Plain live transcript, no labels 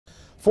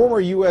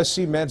Former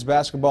USC men's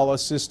basketball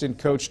assistant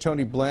coach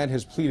Tony Bland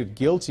has pleaded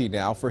guilty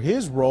now for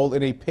his role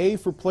in a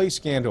pay-for-play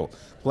scandal.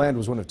 Bland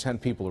was one of 10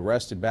 people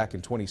arrested back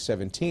in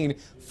 2017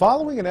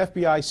 following an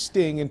FBI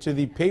sting into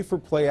the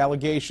pay-for-play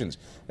allegations.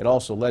 It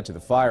also led to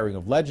the firing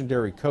of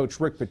legendary coach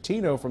Rick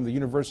Pitino from the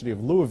University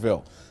of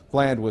Louisville.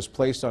 Bland was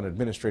placed on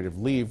administrative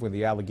leave when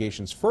the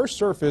allegations first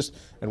surfaced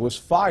and was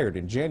fired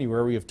in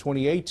January of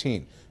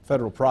 2018.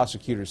 Federal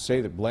prosecutors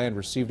say that Bland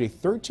received a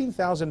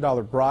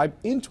 $13,000 bribe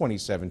in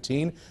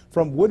 2017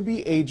 from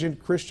would-be agent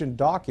Christian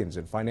Dawkins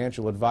and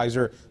financial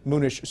advisor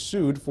Munish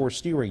Sood for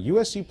steering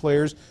USC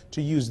players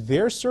to use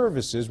their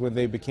services when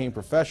they became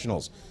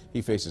professionals.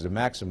 He faces a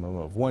maximum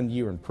of 1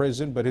 year in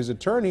prison, but his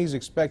attorneys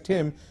expect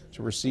him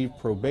to receive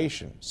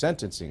probation.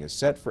 Sentencing is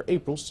set for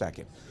April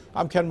 2nd.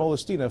 I'm Ken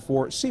Molestina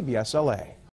for CBS LA.